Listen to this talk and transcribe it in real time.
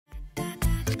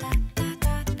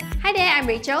Hi there, I'm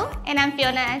Rachel. And I'm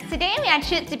Fiona. Today we are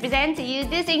thrilled to present to you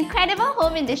this incredible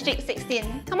home in District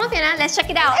 16. Come on Fiona, let's check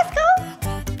it out. Let's go!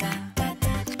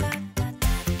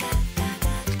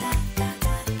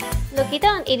 Located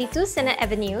on 82 Sennett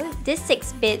Avenue, this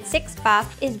 6-bed,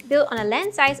 6-bath is built on a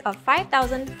land size of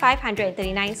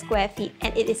 5,539 square feet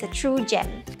and it is a true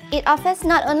gem. It offers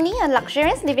not only a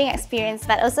luxurious living experience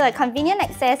but also a convenient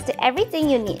access to everything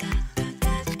you need.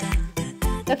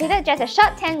 Located just a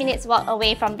short 10 minutes walk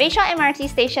away from Bayshore MRT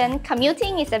station,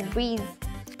 commuting is a breeze.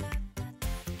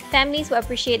 Families will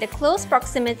appreciate the close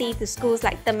proximity to schools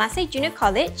like Temasek Junior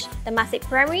College, Temasek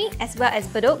Primary, as well as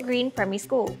Bedok Green Primary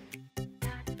School.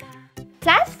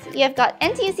 Plus, you have got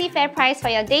NTUC fair price for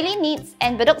your daily needs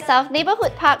and Bedok South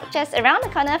Neighbourhood Park just around the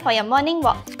corner for your morning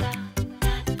walk.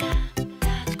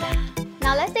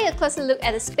 Now let's take a closer look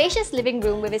at the spacious living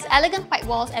room with its elegant white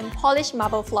walls and polished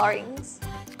marble floorings.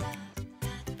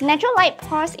 Natural light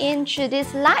pours in through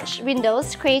these large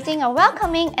windows, creating a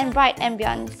welcoming and bright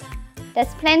ambience.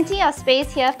 There's plenty of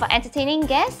space here for entertaining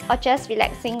guests or just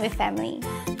relaxing with family.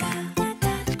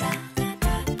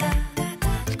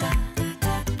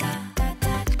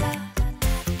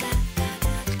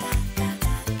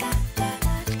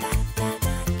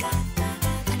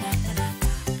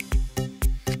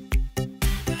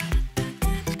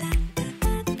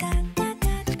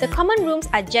 The common rooms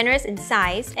are generous in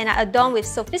size and are adorned with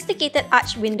sophisticated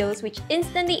arched windows which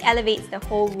instantly elevates the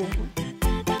whole room.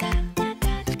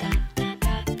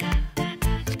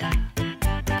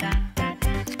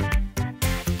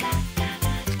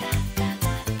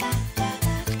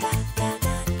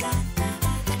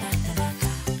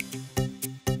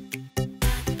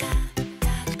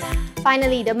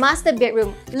 Finally, the master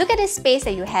bedroom. Look at the space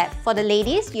that you have. For the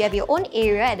ladies, you have your own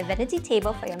area at the vanity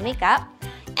table for your makeup,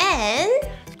 and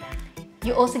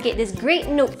you also get this great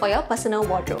nook for your personal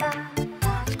wardrobe.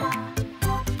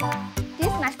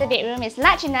 This master bedroom is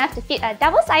large enough to fit a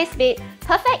double-sized bed,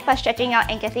 perfect for stretching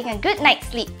out and getting a good night's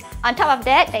sleep. On top of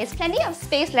that, there is plenty of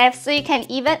space left so you can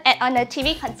even add on a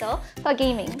TV console for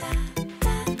gaming.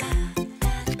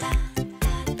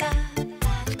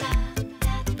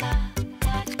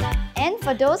 And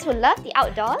for those who love the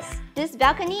outdoors, this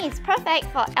balcony is perfect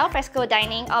for alfresco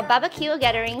dining or barbecue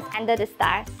gatherings under the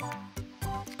stars.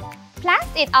 Plus,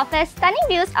 it offers stunning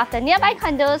views of the nearby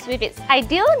condos with its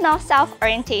ideal north-south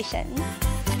orientation.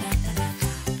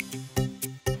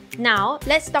 Now,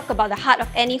 let's talk about the heart of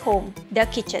any home, the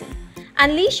kitchen.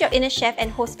 Unleash your inner chef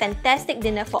and host fantastic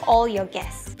dinner for all your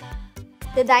guests.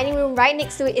 The dining room right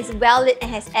next to it is well lit and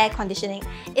has air conditioning.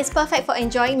 It's perfect for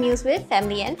enjoying meals with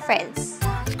family and friends.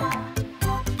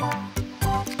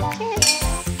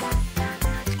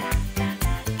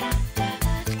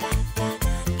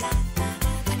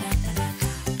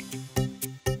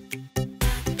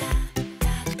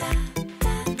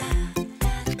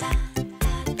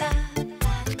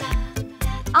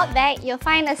 Out back, you'll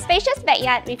find a spacious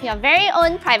backyard with your very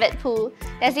own private pool.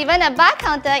 There's even a bar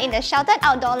counter in the sheltered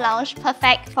outdoor lounge,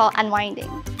 perfect for unwinding.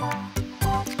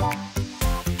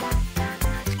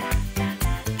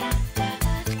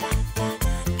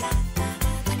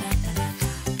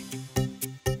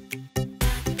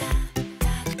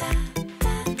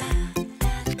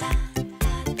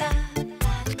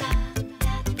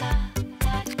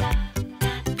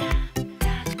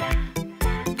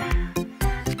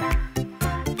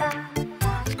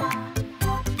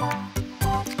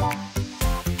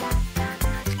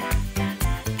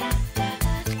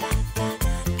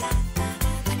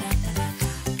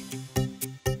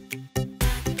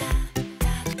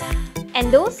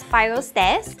 And those spiral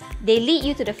stairs, they lead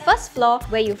you to the first floor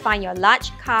where you find your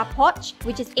large car porch,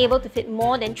 which is able to fit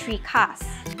more than 3 cars.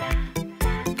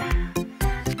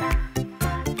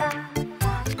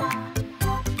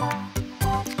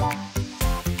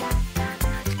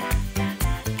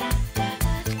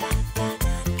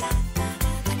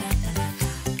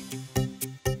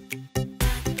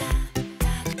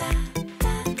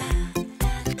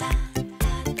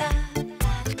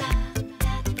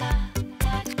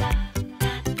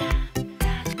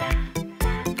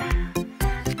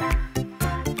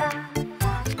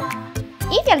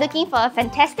 If you're looking for a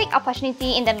fantastic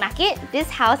opportunity in the market, this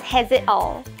house has it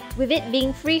all. With it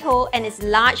being freehold and its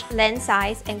large land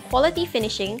size and quality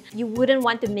finishing, you wouldn't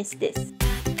want to miss this.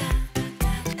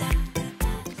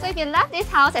 So if you love this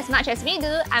house as much as we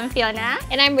do, I'm Fiona.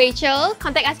 And I'm Rachel.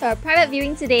 Contact us for a private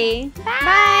viewing today.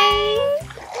 Bye!